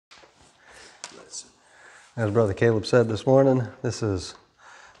As Brother Caleb said this morning, this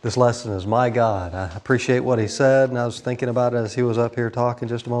lesson is my God. I appreciate what he said, and I was thinking about it as he was up here talking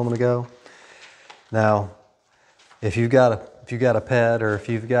just a moment ago. Now, if you've got a pet, or if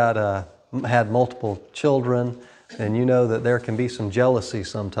you've had multiple children, then you know that there can be some jealousy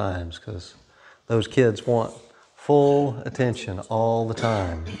sometimes, because those kids want full attention all the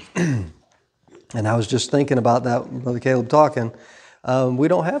time. And I was just thinking about that, Brother Caleb talking. We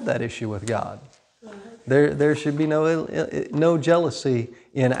don't have that issue with God. There should be no jealousy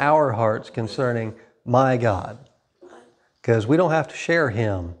in our hearts concerning my God, because we don't have to share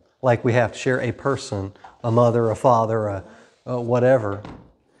Him like we have to share a person, a mother, a father, whatever.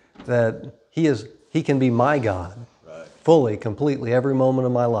 That He can be my God, fully, completely, every moment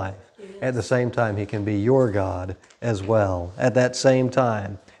of my life. At the same time, He can be your God as well. At that same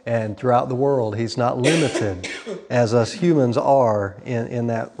time, and throughout the world, He's not limited as us humans are in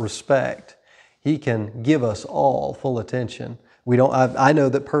that respect. He can give us all full attention. I know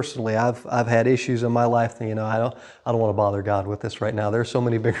that personally, I've had issues in my life that, I don't want to bother God with this right now. There's so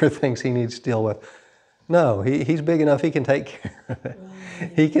many bigger things He needs to deal with. No, He's big enough. He can take care of it.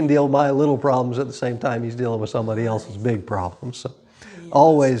 He can deal with my little problems at the same time He's dealing with somebody else's big problems. So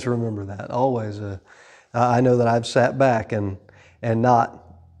always remember that. Always. I know that I've sat back and not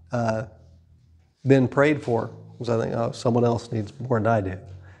been prayed for, because I think, someone else needs more than I do.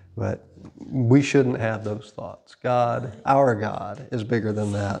 But we shouldn't have those thoughts. God, our God, is bigger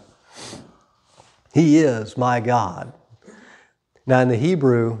than that. He is my God. Now, in the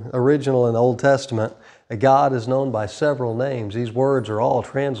Hebrew original in the Old Testament, a God is known by several names. These words are all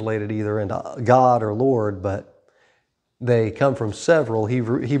translated either into God or Lord, but they come from several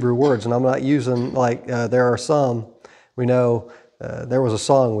Hebrew words. And I'm not using, there are some. We know there was a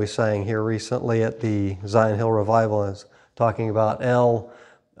song we sang here recently at the Zion Hill Revival. It's talking about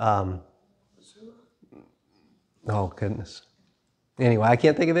oh, goodness. Anyway, I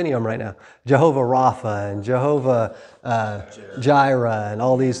can't think of any of them right now. Jehovah Rapha and Jehovah Jireh and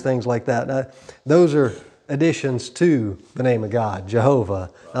all these things like that. Those are additions to the name of God, Jehovah.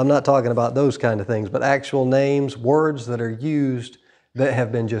 I'm not talking about those kind of things, but actual names, words that are used that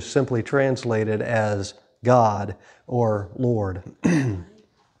have been just simply translated as God or Lord.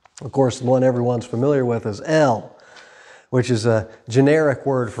 Of course, the one everyone's familiar with is El, which is a generic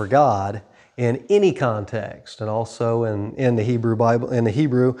word for God in any context, and also in the Hebrew Bible. In the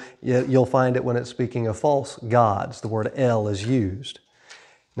Hebrew, you'll find it when it's speaking of false gods. The word El is used.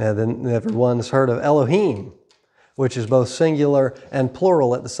 Now, then everyone's heard of Elohim, which is both singular and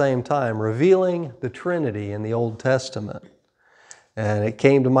plural at the same time, revealing the Trinity in the Old Testament. And it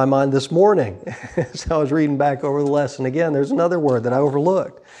came to my mind this morning as I was reading back over the lesson again. There's another word that I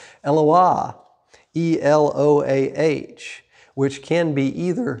overlooked, Eloah, E-L-O-A-H, which can be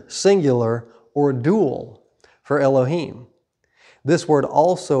either singular or dual for Elohim. This word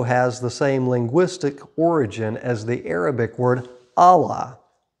also has the same linguistic origin as the Arabic word Allah.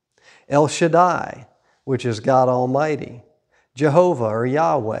 El Shaddai, which is God Almighty. Jehovah or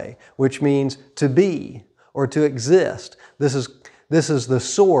Yahweh, which means to be or to exist. This is the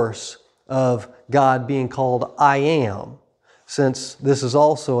source of God being called I Am, since this is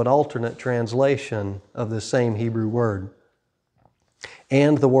also an alternate translation of the same Hebrew word.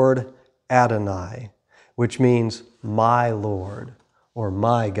 And the word Adonai, which means my Lord or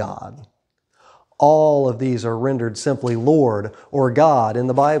my God. All of these are rendered simply Lord or God in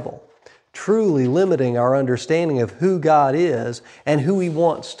the Bible, truly limiting our understanding of who God is and who He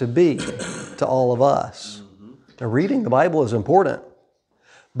wants to be to all of us. Now, reading the Bible is important,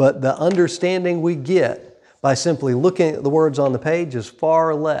 but the understanding we get by simply looking at the words on the page is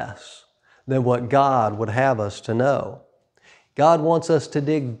far less than what God would have us to know. God wants us to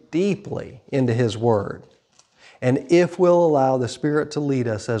dig deeply into His Word. And if we'll allow the Spirit to lead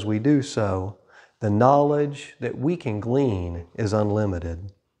us as we do so, the knowledge that we can glean is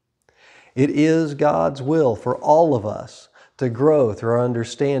unlimited. It is God's will for all of us to grow through our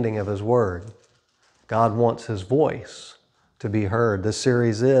understanding of His Word. God wants His voice to be heard. This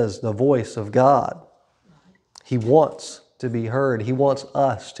series is the voice of God. He wants to be heard. He wants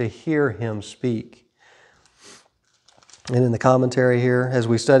us to hear Him speak. And in the commentary here, as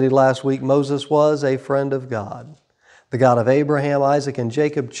we studied last week, Moses was a friend of God. The God of Abraham, Isaac, and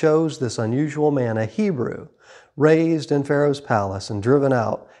Jacob chose this unusual man, a Hebrew, raised in Pharaoh's palace and driven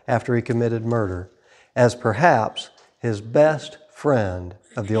out after he committed murder, as perhaps his best friend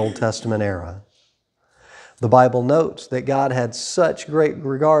of the Old Testament era. The Bible notes that God had such great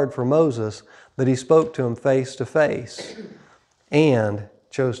regard for Moses that He spoke to him face to face and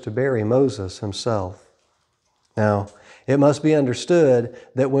chose to bury Moses himself. Now, it must be understood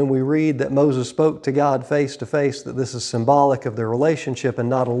that when we read that Moses spoke to God face to face, that this is symbolic of their relationship and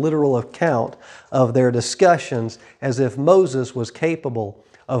not a literal account of their discussions, as if Moses was capable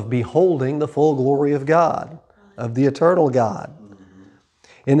of beholding the full glory of God, of the eternal God.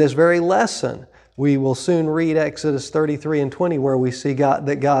 In this very lesson, we will soon read Exodus 33 and 20, where we see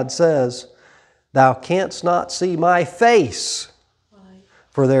that God says, "Thou canst not see my face,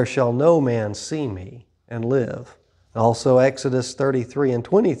 for there shall no man see me and live." Also Exodus 33 and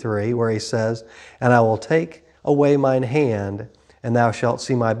 23, where he says, "And I will take away mine hand, and thou shalt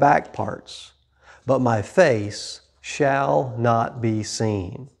see my back parts, but my face shall not be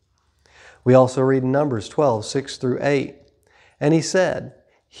seen." We also read in Numbers 12, 6 through 8, "And he said,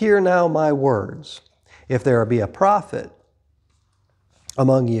 Hear now my words. If there be a prophet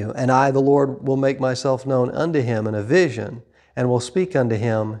among you, and I, the Lord, will make myself known unto him in a vision, and will speak unto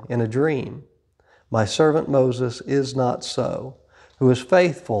him in a dream. My servant Moses is not so, who is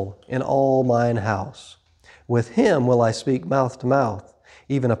faithful in all mine house. With him will I speak mouth to mouth,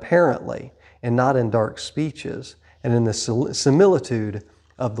 even apparently, and not in dark speeches, and in the similitude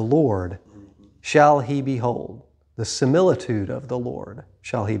of the Lord shall he behold." The similitude of the Lord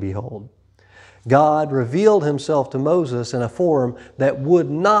shall he behold. God revealed himself to Moses in a form that would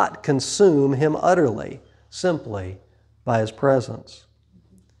not consume him utterly, simply by his presence.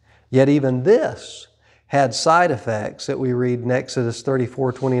 Yet even this had side effects that we read in Exodus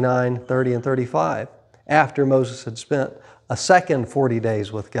 34, 29, 30, and 35, after Moses had spent a second 40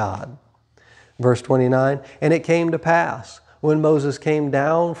 days with God. Verse 29, "And it came to pass, when Moses came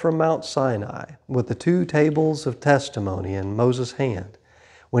down from Mount Sinai with the 2 tables of testimony in Moses' hand,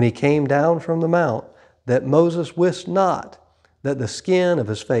 when he came down from the mount, that Moses wist not that the skin of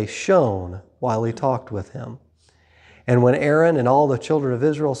his face shone while he talked with him. And when Aaron and all the children of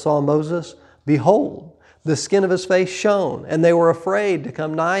Israel saw Moses, behold, the skin of his face shone, and they were afraid to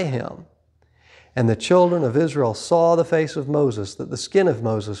come nigh him. And the children of Israel saw the face of Moses, that the skin of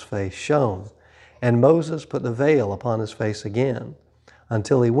Moses' face shone. And Moses put the veil upon his face again,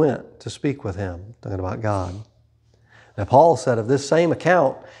 until he went to speak with him," talking about God. Now Paul said of this same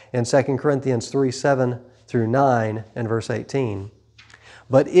account in 2 Corinthians 3, 7 through 9 and verse 18,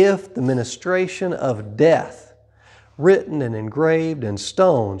 "But if the ministration of death, written and engraved in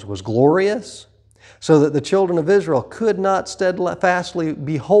stones, was glorious, so that the children of Israel could not steadfastly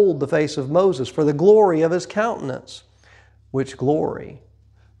behold the face of Moses for the glory of his countenance, which glory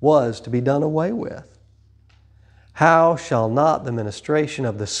was to be done away with, how shall not the ministration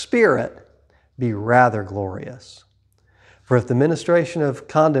of the Spirit be rather glorious? For if the ministration of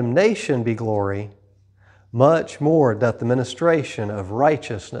condemnation be glory, much more doth the ministration of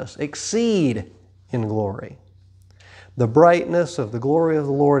righteousness exceed in glory. The brightness of the glory of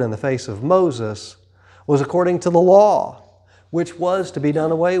the Lord in the face of Moses was according to the law, which was to be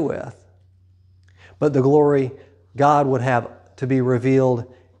done away with. But the glory God would have to be revealed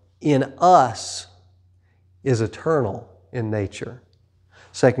in us is eternal in nature.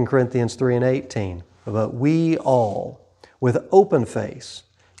 2 Corinthians 3 and 18, "But we all, with open face,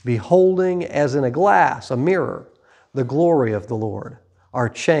 beholding as in a glass, a mirror, the glory of the Lord, are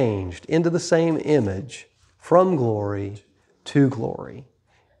changed into the same image from glory to glory,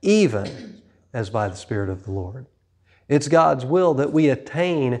 even as by the Spirit of the Lord." It's God's will that we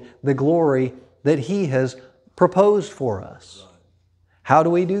attain the glory that He has proposed for us. How do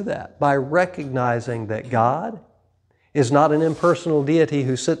we do that? By recognizing that God is not an impersonal deity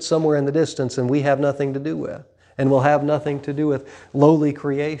who sits somewhere in the distance and we have nothing to do with, and will have nothing to do with lowly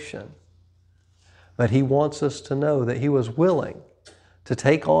creation. But He wants us to know that He was willing to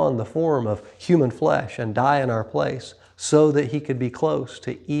take on the form of human flesh and die in our place so that He could be close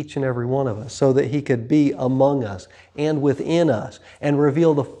to each and every one of us, so that He could be among us and within us and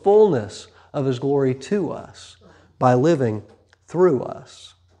reveal the fullness of His glory to us by living through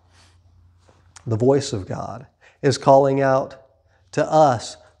us. The voice of God is calling out to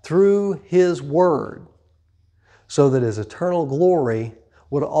us through His Word, so that His eternal glory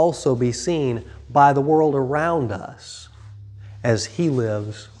would also be seen by the world around us as He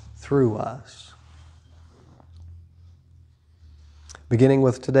lives through us. Beginning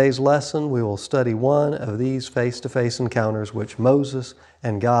with today's lesson, we will study one of these face-to-face encounters which Moses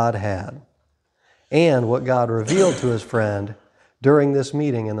and God had, and what God revealed to His friend during this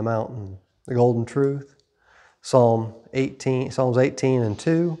meeting in the mountain. The golden truth, Psalms 18 and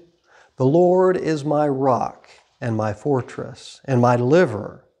 2, "The Lord is my rock and my fortress and my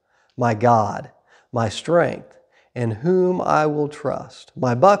deliverer, my God, my strength, in whom I will trust,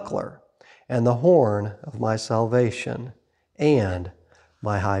 my buckler and the horn of my salvation, and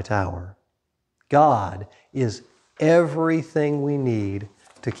my high tower." God is everything we need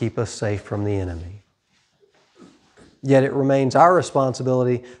to keep us safe from the enemy. Yet it remains our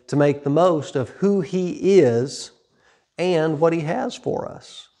responsibility to make the most of who He is and what He has for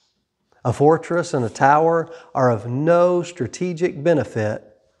us. A fortress and a tower are of no strategic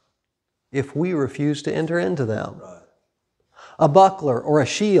benefit if we refuse to enter into them. A buckler or a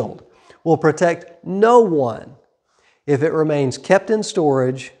shield will protect no one if it remains kept in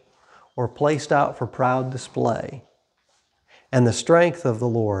storage or placed out for proud display. And the strength of the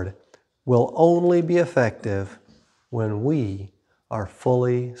Lord will only be effective when we are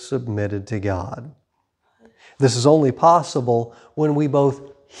fully submitted to God. This is only possible when we both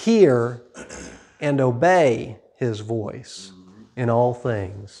hear and obey His voice in all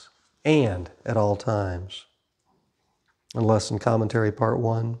things and at all times. And lesson commentary part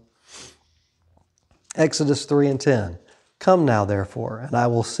 1. Exodus 3:10. Come now, therefore, and I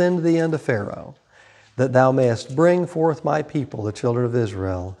will send thee unto Pharaoh, that thou mayest bring forth my people, the children of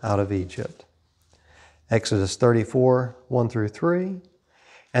Israel, out of Egypt. Exodus 34, 1 through 3.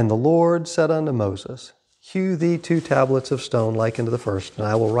 And the Lord said unto Moses, Hew thee 2 tablets of stone like unto the first, and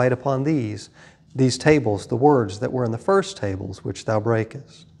I will write upon these tables the words that were in the first tables which thou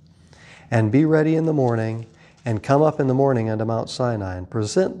breakest. And be ready in the morning, and come up in the morning unto Mount Sinai, and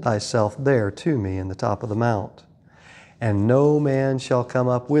present thyself there to me in the top of the mount. And no man shall come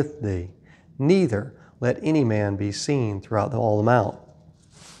up with thee, neither let any man be seen throughout all the mount.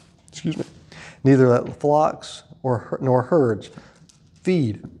 Neither let flocks nor herds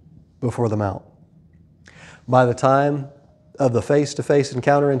feed before the mount. By the time of the face-to-face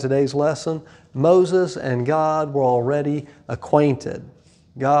encounter in today's lesson, Moses and God were already acquainted.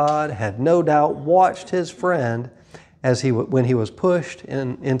 God had no doubt watched his friend when he was pushed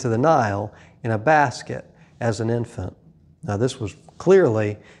into the Nile in a basket as an infant. Now, this was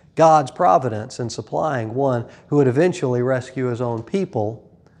clearly God's providence in supplying one who would eventually rescue his own people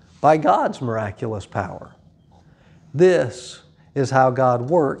by God's miraculous power. This is how God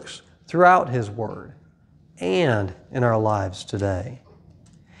works throughout His Word and in our lives today.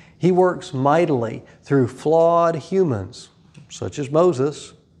 He works mightily through flawed humans, such as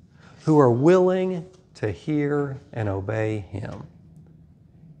Moses, who are willing to hear and obey Him.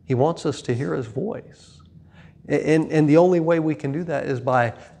 He wants us to hear His voice. And the only way we can do that is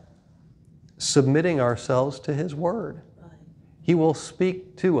by submitting ourselves to His Word. He will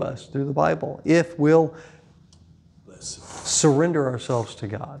speak to us through the Bible if we'll surrender ourselves to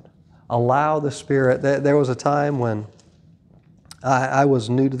God. Allow the Spirit. There was a time when I was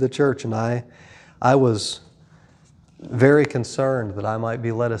new to the church, and I was very concerned that I might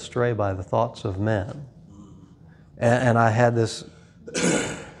be led astray by the thoughts of men. And I had this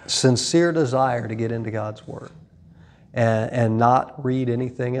sincere desire to get into God's Word and not read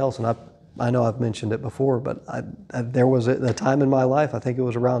anything else. And I know I've mentioned it before, but there was a time in my life, I think it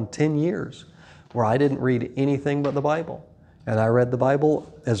was around 10 years, where I didn't read anything but the Bible. And I read the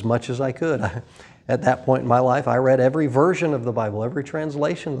Bible as much as I could. At that point in my life, I read every version of the Bible, every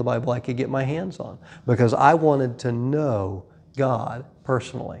translation of the Bible I could get my hands on, because I wanted to know God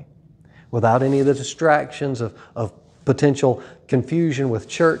personally, without any of the distractions of potential confusion with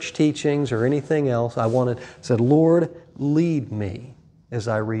church teachings or anything else. I said, Lord, lead me as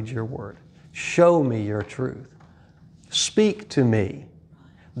I read your Word. Show me your truth. Speak to me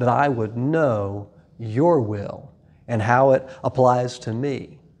that I would know your will and how it applies to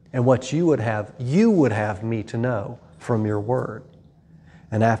me and what you would have me to know from your Word.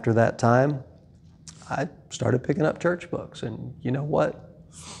 And after that time, I started picking up church books, and you know what?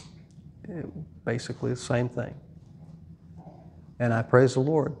 Basically the same thing. And I praise the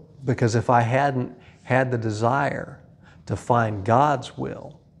Lord, because if I hadn't had the desire to find God's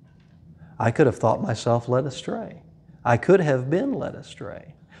will, I could have thought myself led astray. I could have been led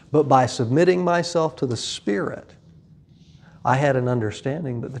astray. But by submitting myself to the Spirit, I had an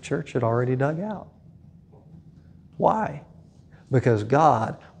understanding that the church had already dug out. Why? Because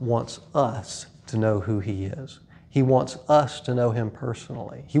God wants us to know who He is. He wants us to know Him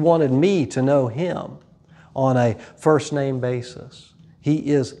personally. He wanted me to know Him on a first-name basis. He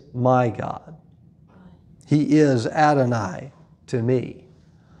is my God. He is Adonai to me.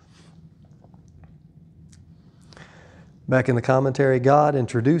 Back in the commentary, God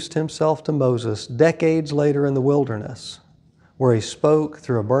introduced Himself to Moses decades later in the wilderness, where He spoke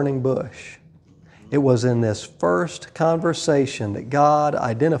through a burning bush. It was in this first conversation that God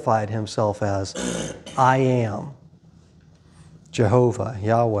identified Himself as I am, Jehovah,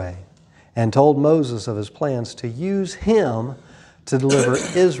 Yahweh, and told Moses of His plans to use him to deliver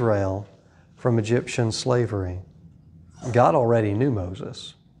Israel from Egyptian slavery. God already knew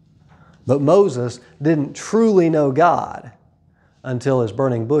Moses, But Moses didn't truly know God until his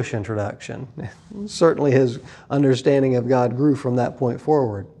burning bush introduction. Certainly his understanding of God grew from that point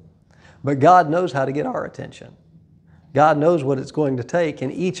forward. But God knows how to get our attention. God knows what it's going to take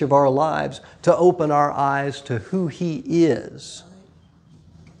in each of our lives to open our eyes to who He is.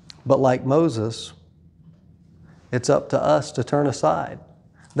 But like Moses, it's up to us to turn aside.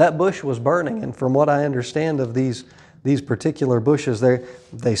 That bush was burning, and from what I understand of these particular bushes,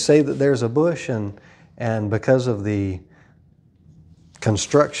 they say that there's a bush, and because of the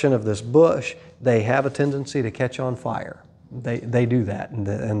construction of this bush, they have a tendency to catch on fire. They do that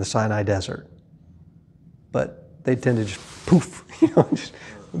in the Sinai desert. But they tend to just poof, just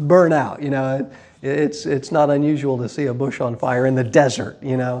burn out. It's not unusual to see a bush on fire in the desert.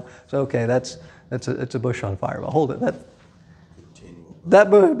 So okay, it's a bush on fire. But hold it,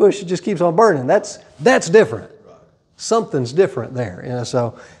 that bush just keeps on burning. That's different. Something's different there.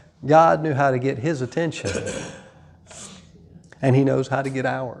 So God knew how to get His attention. And He knows how to get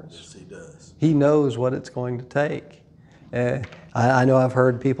ours. Yes, He does. He knows what it's going to take. I know I've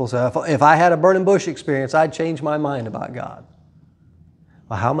heard people say, if I had a burning bush experience, I'd change my mind about God.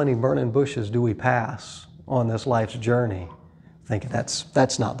 Well, how many burning bushes do we pass on this life's journey thinking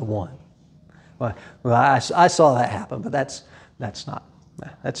that's not the one? Well, I saw that happen, but that's not.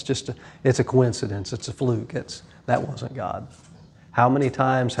 It's a coincidence. It's a fluke. That wasn't God. How many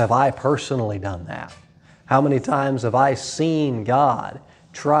times have I personally done that? How many times have I seen God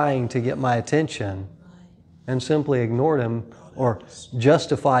trying to get my attention and simply ignored Him or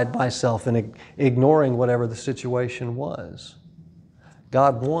justified myself in ignoring whatever the situation was?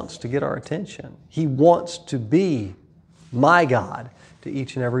 God wants to get our attention. He wants to be my God to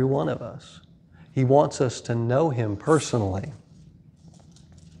each and every one of us. He wants us to know Him personally.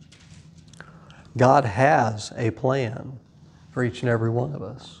 God has a plan for each and every one of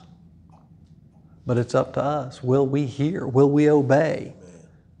us. But it's up to us. Will we hear? Will we obey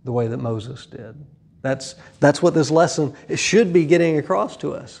the way that Moses did? That's what this lesson should be getting across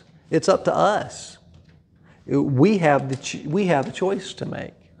to us. It's up to us. We have a choice to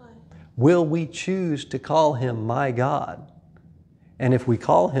make. Will we choose to call Him my God? And if we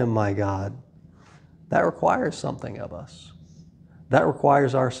call Him my God, that requires something of us. That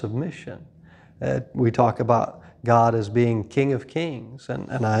requires our submission. We talk about God as being King of Kings,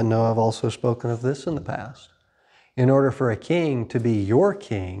 and I know I've also spoken of this in the past. In order for a king to be your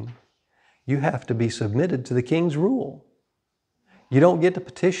king, you have to be submitted to the king's rule. You don't get to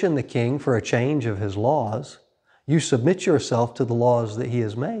petition the king for a change of his laws. You submit yourself to the laws that he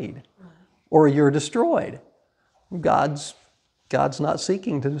has made, or you're destroyed. God's not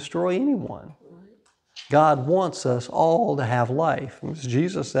seeking to destroy anyone. God wants us all to have life. As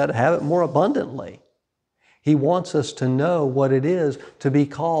Jesus said, have it more abundantly. He wants us to know what it is to be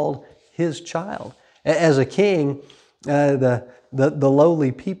called His child. As a king, the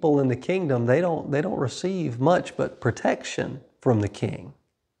lowly people in the kingdom, they don't receive much but protection from the king.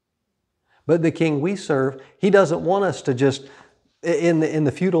 But the king we serve, He doesn't want us to just, in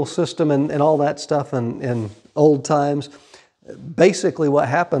the feudal system and all that stuff in old times, basically what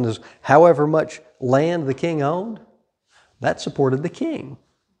happened is however much land the king owned, that supported the king.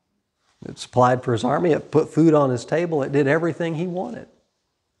 It supplied for his army. It put food on his table. It did everything he wanted.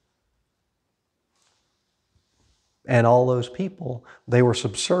 And all those people, they were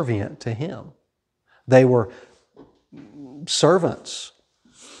subservient to him. They were servants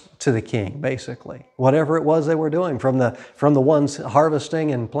to the king, basically. Whatever it was they were doing, from the ones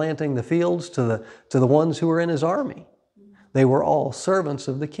harvesting and planting the fields to the ones who were in his army. They were all servants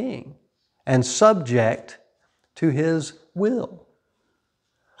of the king and subject to his will.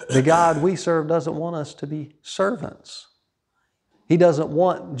 The God we serve doesn't want us to be servants. He doesn't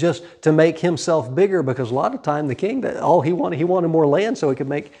want just to make himself bigger, because a lot of time the king, all he wanted more land so he could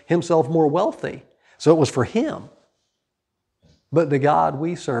make himself more wealthy. So it was for him. But the God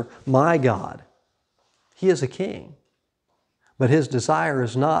we serve, my God, He is a king. But His desire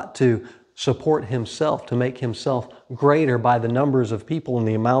is not to support Himself, to make Himself greater by the numbers of people and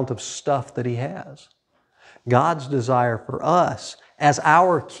the amount of stuff that He has. God's desire for us as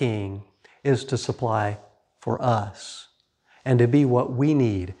our King is to supply for us and to be what we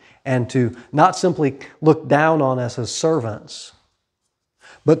need, and to not simply look down on us as servants,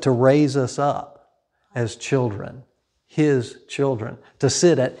 but to raise us up as children, His children, to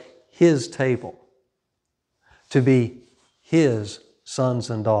sit at His table, to be His sons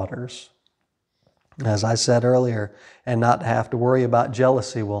and daughters. As I said earlier, and not to have to worry about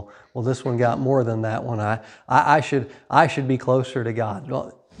jealousy. Well, this one got more than that one. I should be closer to God.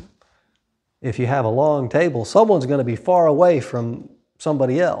 Well, if you have a long table, someone's going to be far away from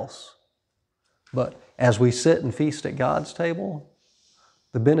somebody else. But as we sit and feast at God's table,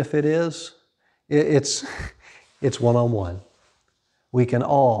 the benefit is it's one-on-one. We can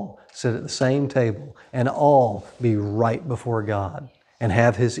all sit at the same table and all be right before God and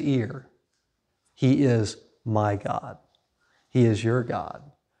have His ear. He is my God. He is your God.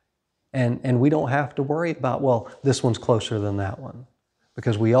 And we don't have to worry about, well, this one's closer than that one,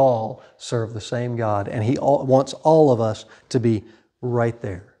 because we all serve the same God, and He wants all of us to be right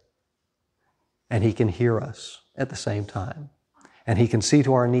there. And He can hear us at the same time. And He can see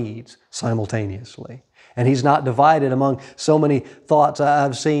to our needs simultaneously. And He's not divided among so many thoughts.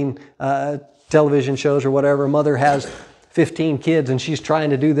 I've seen television shows or whatever. Mother has 15 kids and she's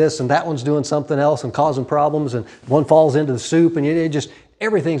trying to do this and that one's doing something else and causing problems, and one falls into the soup, and it just,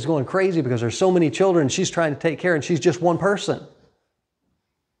 everything's going crazy because there's so many children and she's trying to take care, and she's just one person.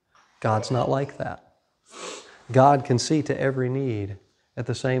 God's not like that. God can see to every need at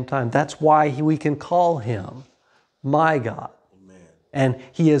the same time. That's why we can call Him my God. Amen. And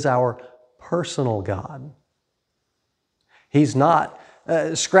He is our personal God. He's not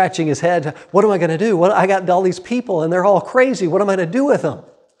scratching His head, what am I going to do? I got all these people and they're all crazy. What am I going to do with them?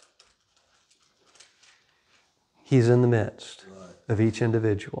 He's in the midst of each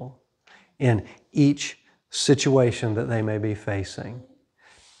individual, in each situation that they may be facing,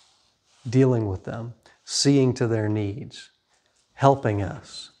 dealing with them, seeing to their needs, helping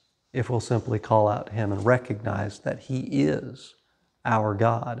us if we'll simply call out to Him and recognize that He is our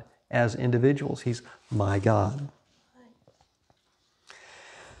God as individuals. He's my God.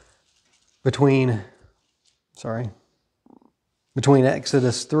 Between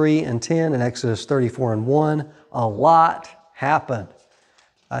Exodus 3 and 10 and Exodus 34 and 1, a lot happened.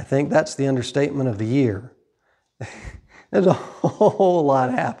 I think that's the understatement of the year. There's a whole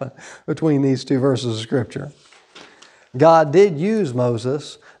lot happened between these two verses of Scripture. God did use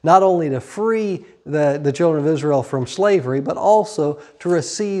Moses not only to free the children of Israel from slavery, but also to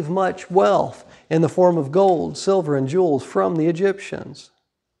receive much wealth in the form of gold, silver, and jewels from the Egyptians.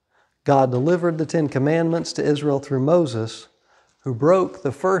 God delivered the 10 Commandments to Israel through Moses, who broke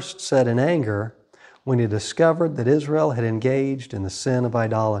the first set in anger when he discovered that Israel had engaged in the sin of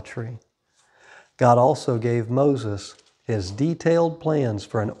idolatry. God also gave Moses his detailed plans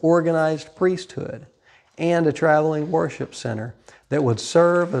for an organized priesthood and a traveling worship center that would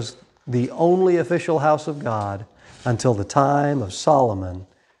serve as the only official house of God until the time of Solomon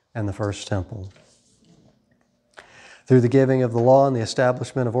and the first temple. Through the giving of the law and the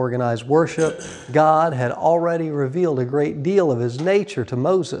establishment of organized worship, God had already revealed a great deal of His nature to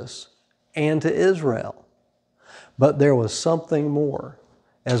Moses and to Israel. But there was something more,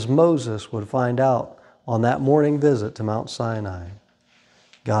 as Moses would find out on that morning visit to Mount Sinai.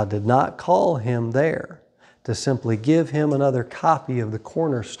 God did not call him there to simply give him another copy of the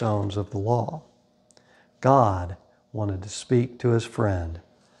cornerstones of the law. God wanted to speak to his friend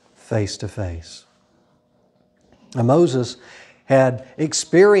face to face. Now, Moses had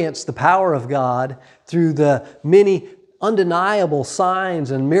experienced the power of God through the many undeniable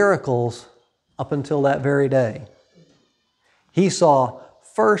signs and miracles up until that very day. He saw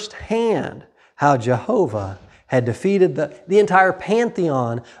firsthand how Jehovah had defeated the entire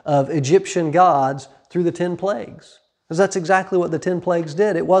pantheon of Egyptian gods through the 10 plagues. Because that's exactly what the 10 plagues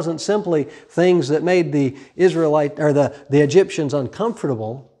did. It wasn't simply things that made the Egyptians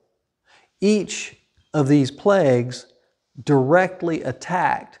uncomfortable. Each of these plagues directly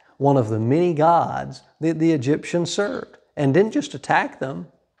attacked one of the many gods that the Egyptians served, and didn't just attack them,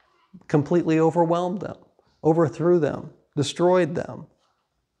 completely overwhelmed them, overthrew them, destroyed them.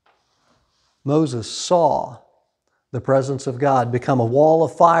 Moses saw the presence of God become a wall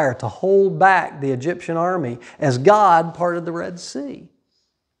of fire to hold back the Egyptian army as God parted the Red Sea.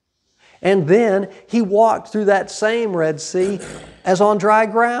 And then he walked through that same Red Sea as on dry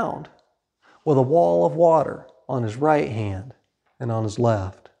ground, with a wall of water on his right hand and on his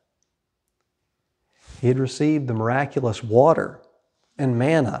left. He had received the miraculous water and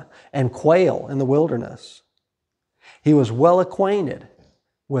manna and quail in the wilderness. He was well acquainted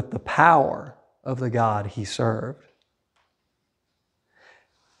with the power of the God he served.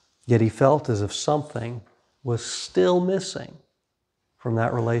 Yet he felt as if something was still missing from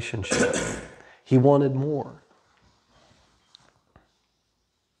that relationship. He wanted more.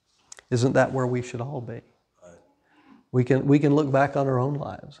 Isn't that where we should all be? We can look back on our own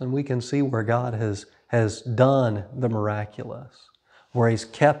lives and we can see where God has done the miraculous, where He's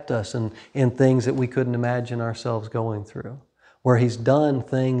kept us in things that we couldn't imagine ourselves going through, where He's done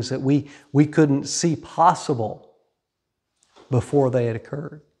things that we couldn't see possible before they had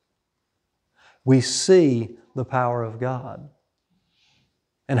occurred. We see the power of God.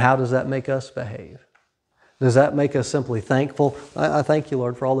 And how does that make us behave? Does that make us simply thankful? I thank you,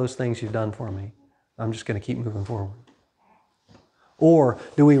 Lord, for all those things you've done for me. I'm just going to keep moving forward. Or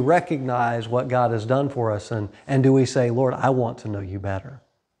do we recognize what God has done for us and do we say, Lord, I want to know you better.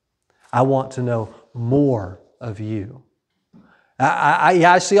 I want to know more of you.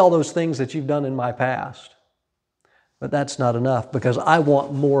 I see all those things that you've done in my past, but that's not enough because I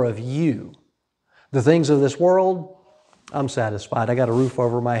want more of you. The things of this world, I'm satisfied. I got a roof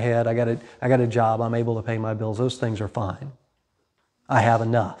over my head. I got a job. I'm able to pay my bills. Those things are fine. I have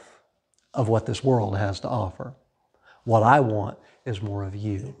enough of what this world has to offer. What I want is more of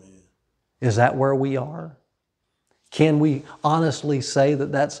you. Amen. Is that where we are? Can we honestly say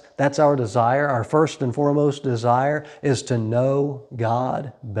that that's our desire? Our first and foremost desire is to know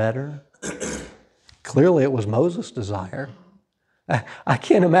God better? Clearly it was Moses' desire. I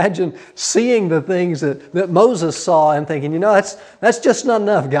can't imagine seeing the things that Moses saw and thinking, that's just not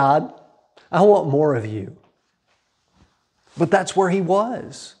enough, God. I want more of you. But that's where he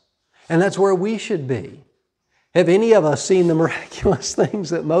was. And that's where we should be. Have any of us seen the miraculous things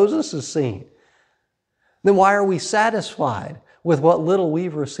that Moses has seen? Then why are we satisfied with what little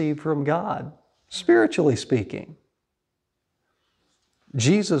we've received from God, spiritually speaking?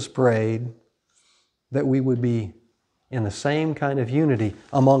 Jesus prayed that we would be in the same kind of unity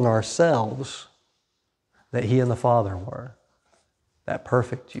among ourselves that He and the Father were, that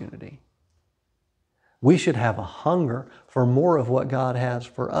perfect unity. We should have a hunger for more of what God has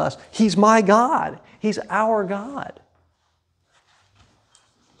for us. He's my God. He's our God.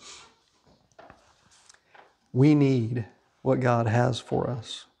 We need what God has for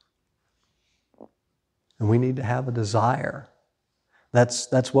us. And we need to have a desire.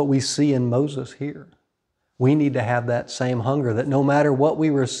 That's what we see in Moses here. We need to have that same hunger that no matter what we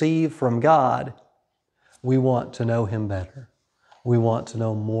receive from God, we want to know Him better. We want to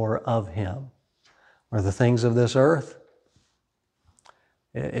know more of Him. Or the things of this earth,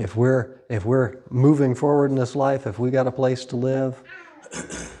 if we're moving forward in this life, if we got a place to live,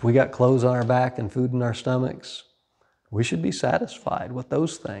 if we got clothes on our back and food in our stomachs, we should be satisfied with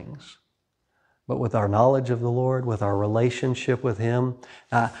those things. But with our knowledge of the Lord, with our relationship with Him,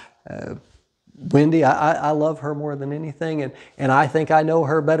 Wendy, I love her more than anything, and I think I know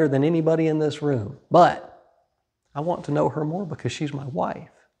her better than anybody in this room. But I want to know her more because she's my wife.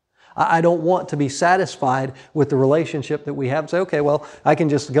 I don't want to be satisfied with the relationship that we have and say, okay, well, I can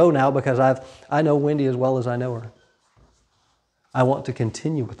just go now because I know Wendy as well as I know her. I want to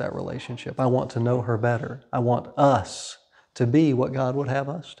continue with that relationship. I want to know her better. I want us to be what God would have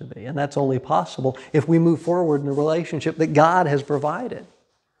us to be. And that's only possible if we move forward in the relationship that God has provided.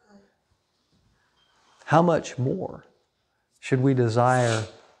 How much more should we desire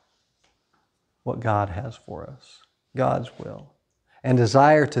what God has for us, God's will, and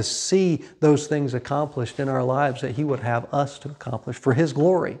desire to see those things accomplished in our lives that He would have us to accomplish for His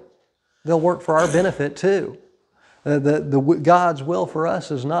glory? They'll work for our benefit too. God's will for us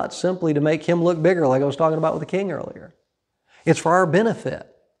is not simply to make Him look bigger like I was talking about with the king earlier. It's for our benefit.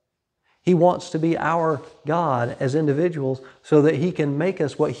 He wants to be our God as individuals so that He can make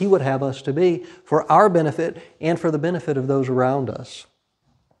us what He would have us to be for our benefit and for the benefit of those around us.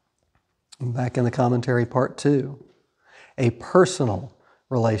 Back in the commentary, part 2. A personal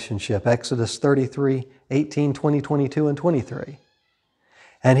relationship. Exodus 33, 18, 20, 22, and 23.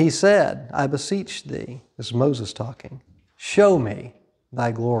 And He said, I beseech thee, this is Moses talking, show me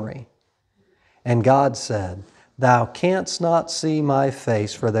thy glory. And God said, thou canst not see my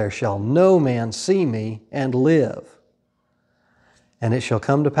face, for there shall no man see me and live. And it shall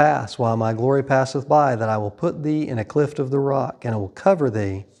come to pass, while my glory passeth by, that I will put thee in a cleft of the rock, and I will cover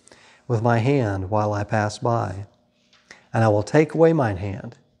thee with my hand while I pass by. And I will take away mine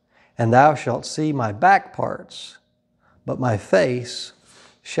hand, and thou shalt see my back parts, but my face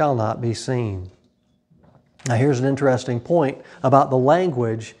shall not be seen. Now here's an interesting point about the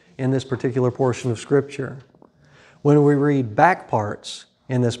language in this particular portion of Scripture. When we read back parts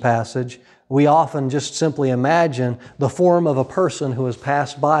in this passage, we often just simply imagine the form of a person who has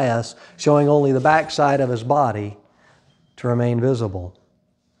passed by us, showing only the backside of his body to remain visible.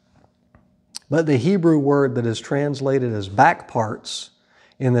 But the Hebrew word that is translated as back parts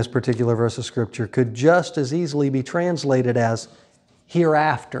in this particular verse of Scripture could just as easily be translated as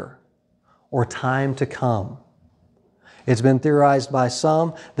hereafter or time to come. It's been theorized by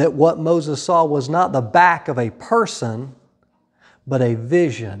some that what Moses saw was not the back of a person, but a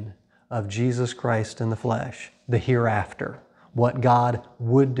vision of Jesus Christ in the flesh, the hereafter, what God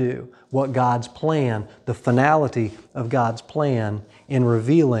would do, what God's plan, the finality of God's plan in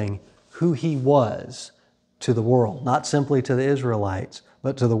revealing who He was to the world, not simply to the Israelites,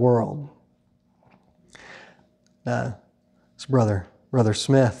 but to the world. This brother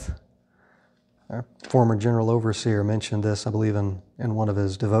Smith, our former general overseer, mentioned this, I believe, in one of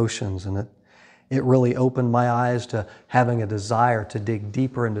his devotions, and it really opened my eyes to having a desire to dig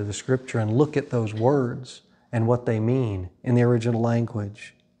deeper into the Scripture and look at those words and what they mean in the original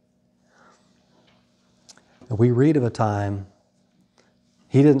language. We read of a time,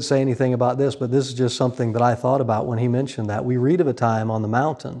 he didn't say anything about this, but this is just something that I thought about when he mentioned that. We read of a time on the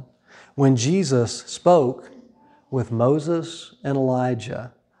mountain when Jesus spoke with Moses and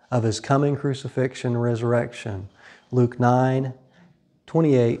Elijah of His coming crucifixion and resurrection. Luke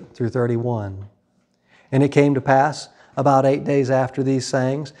 9:28 through 31. And it came to pass, about 8 days after these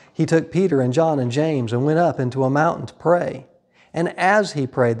sayings, He took Peter and John and James and went up into a mountain to pray. And as He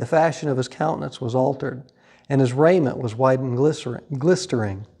prayed, the fashion of His countenance was altered, and His raiment was white and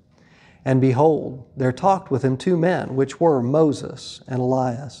glistering. And behold, there talked with Him 2 men, which were Moses and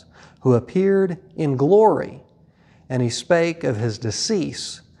Elias, who appeared in glory. And He spake of His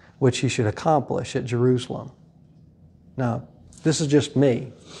decease, which He should accomplish at Jerusalem. Now, this is just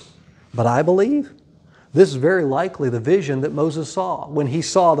me, but I believe this is very likely the vision that Moses saw when he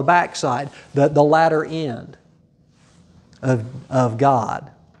saw the backside, the latter end of God.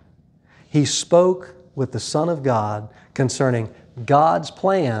 He spoke with the Son of God concerning God's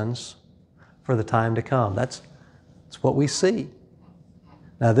plans for the time to come. That's what we see.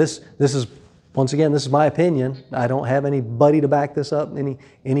 Now this is, once again, this is my opinion. I don't have anybody to back this up,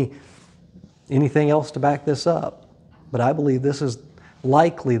 anything else to back this up. But I believe this is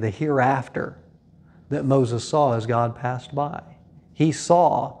likely the hereafter that Moses saw as God passed by. He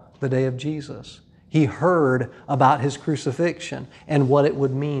saw the day of Jesus. He heard about His crucifixion and what it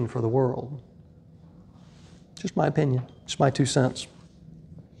would mean for the world. Just my opinion, just my 2 cents.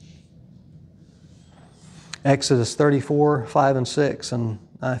 Exodus 34, 5 and 6, and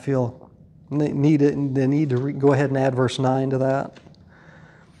I feel the need to go ahead and add verse 9 to that.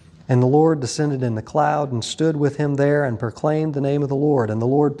 And the Lord descended in the cloud and stood with him there and proclaimed the name of the Lord. And the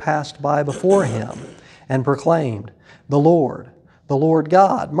Lord passed by before him and proclaimed, the Lord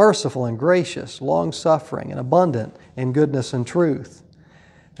God, merciful and gracious, long-suffering and abundant in goodness and truth.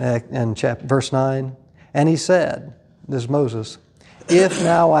 And verse 9, and he said, this is Moses, if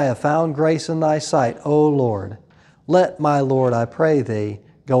now I have found grace in thy sight, O Lord, let my Lord, I pray thee,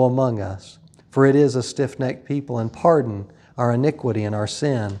 go among us. For it is a stiff-necked people, and pardon our iniquity and our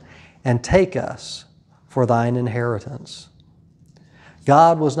sin, and take us for thine inheritance.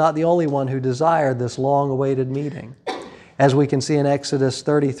 God was not the only one who desired this long-awaited meeting. As we can see in Exodus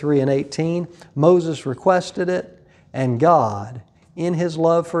 33 and 18, Moses requested it, and God, in His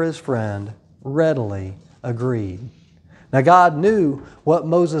love for His friend, readily agreed. Now God knew what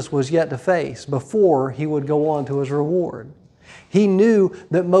Moses was yet to face before he would go on to his reward. He knew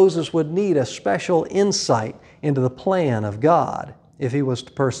that Moses would need a special insight into the plan of God if he was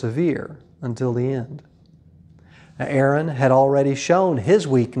to persevere until the end. Now, Aaron had already shown his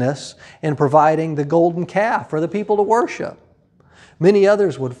weakness in providing the golden calf for the people to worship. Many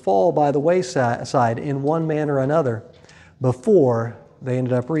others would fall by the wayside in one manner or another before they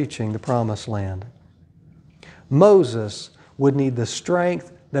ended up reaching the promised land. Moses would need the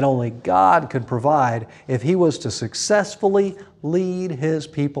strength that only God could provide if he was to successfully lead his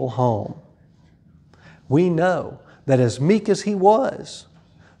people home. We know that as meek as he was,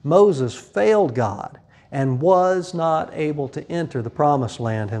 Moses failed God and was not able to enter the promised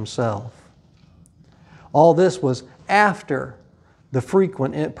land himself. All this was after the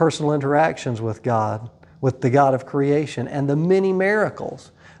frequent personal interactions with God, with the God of creation, and the many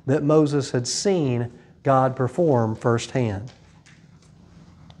miracles that Moses had seen God perform firsthand.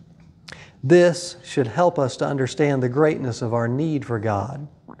 This should help us to understand the greatness of our need for God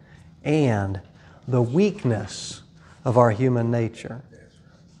and the weakness of our human nature.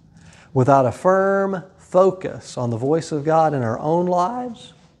 Without a firm focus on the voice of God in our own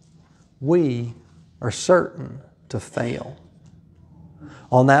lives, we are certain to fail.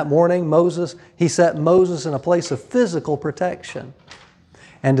 On that morning, He set Moses in a place of physical protection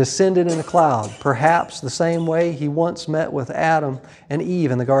and descended in a cloud, perhaps the same way He once met with Adam and Eve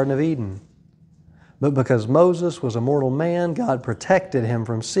in the Garden of Eden. But because Moses was a mortal man, God protected him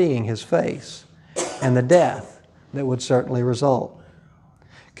from seeing His face and the death that would certainly result.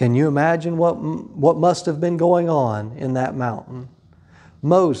 Can you imagine what must have been going on in that mountain?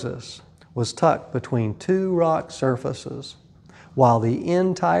 Moses was tucked between 2 rock surfaces while the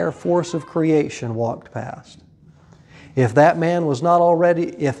entire force of creation walked past. If that was not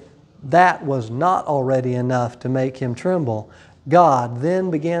already enough to make him tremble, God then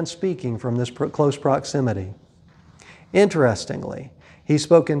began speaking from this close proximity. Interestingly, He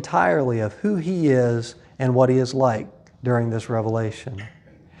spoke entirely of who He is and what He is like during this revelation.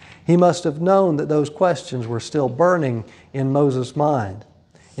 He must have known that those questions were still burning in Moses' mind,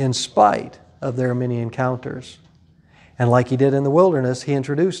 in spite of their many encounters. And like He did in the wilderness, He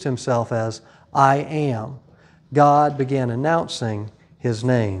introduced Himself as, I am. God began announcing His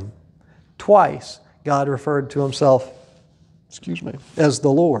name. Twice, God referred to Himself, as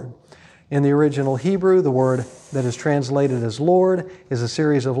the Lord. In the original Hebrew, the word that is translated as Lord is a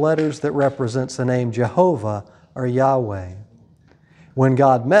series of letters that represents the name Jehovah or Yahweh. When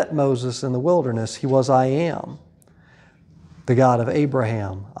God met Moses in the wilderness, He was I am, the God of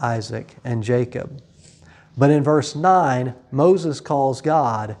Abraham, Isaac, and Jacob. But in verse 9, Moses calls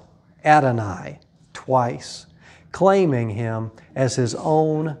God Adonai twice, claiming Him as his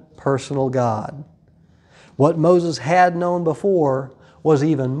own personal God. What Moses had known before was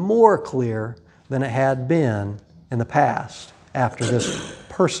even more clear than it had been in the past after this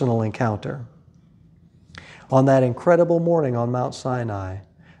personal encounter. On that incredible morning on Mount Sinai,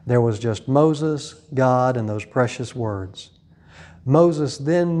 there was just Moses, God, and those precious words. Moses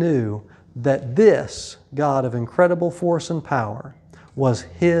then knew that this God of incredible force and power was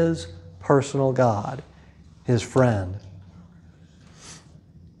his personal God, his friend.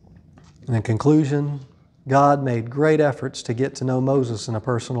 In conclusion, God made great efforts to get to know Moses in a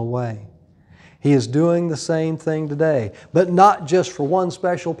personal way. He is doing the same thing today, but not just for one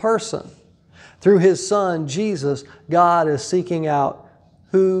special person. Through His Son, Jesus, God is seeking out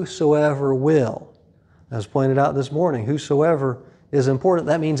whosoever will. As pointed out this morning, whosoever is important.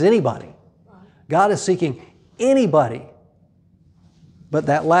 That means anybody. God is seeking anybody. But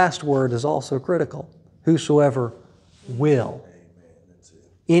that last word is also critical. Whosoever will.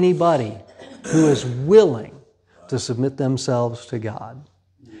 Anybody who is willing to submit themselves to God.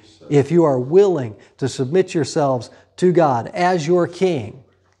 If you are willing to submit yourselves to God as your King,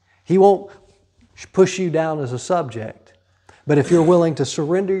 He won't push you down as a subject. But if you're willing to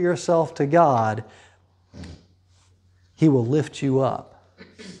surrender yourself to God, He will lift you up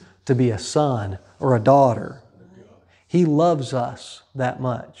to be a son or a daughter. He loves us that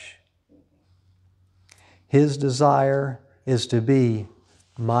much. His desire is to be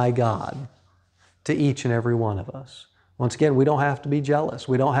my God to each and every one of us. Once again, we don't have to be jealous.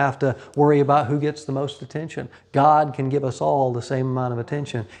 We don't have to worry about who gets the most attention. God can give us all the same amount of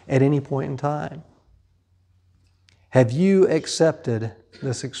attention at any point in time. Have you accepted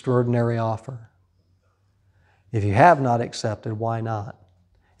this extraordinary offer? If you have not accepted, why not?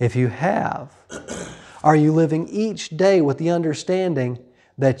 If you have, are you living each day with the understanding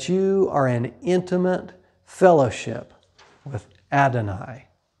that you are in intimate fellowship with Adonai,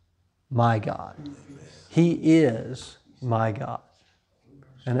 my God? He is my God.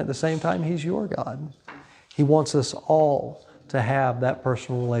 And at the same time, He's your God. He wants us all to have that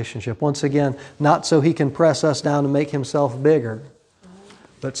personal relationship. Once again, not so He can press us down and make Himself bigger,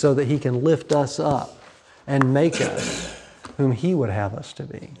 but so that He can lift us up and make us whom He would have us to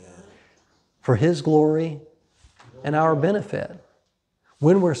be, for His glory and our benefit.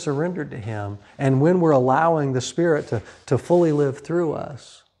 When we're surrendered to Him and when we're allowing the Spirit to fully live through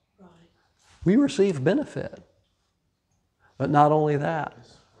us, we receive benefit. But not only that,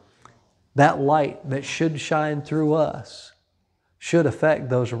 that light that should shine through us should affect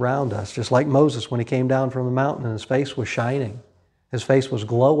those around us. Just like Moses when he came down from the mountain and his face was shining. His face was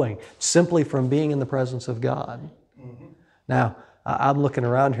glowing simply from being in the presence of God. Now, I'm looking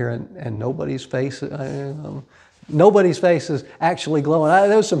around here and nobody's face is actually glowing.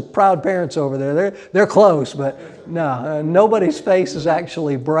 There's some proud parents over there. They're close, but no, nobody's face is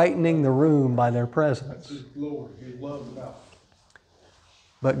actually brightening the room by their presence.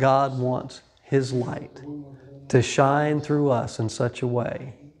 But God wants His light to shine through us in such a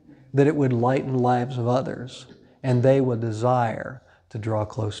way that it would lighten the lives of others and they would desire to draw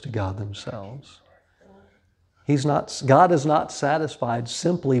close to God themselves. God is not satisfied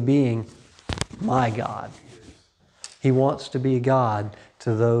simply being my God. He wants to be God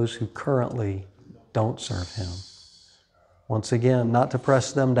to those who currently don't serve Him. Once again, not to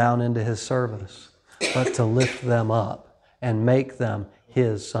press them down into His service, but to lift them up and make them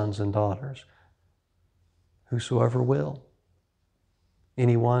His sons and daughters. Whosoever will.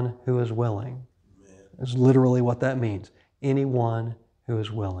 Anyone who is willing. Is literally what that means. Anyone who is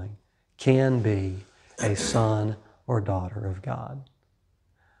willing can be a son or daughter of God.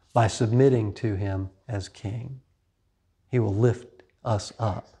 By submitting to Him as King, He will lift us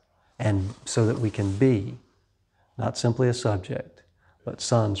up, and so that we can be not simply a subject, but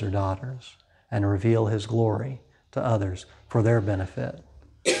sons or daughters, and reveal His glory to others for their benefit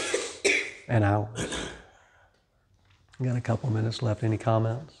and ours. Got a couple minutes left. Any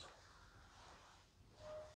comments?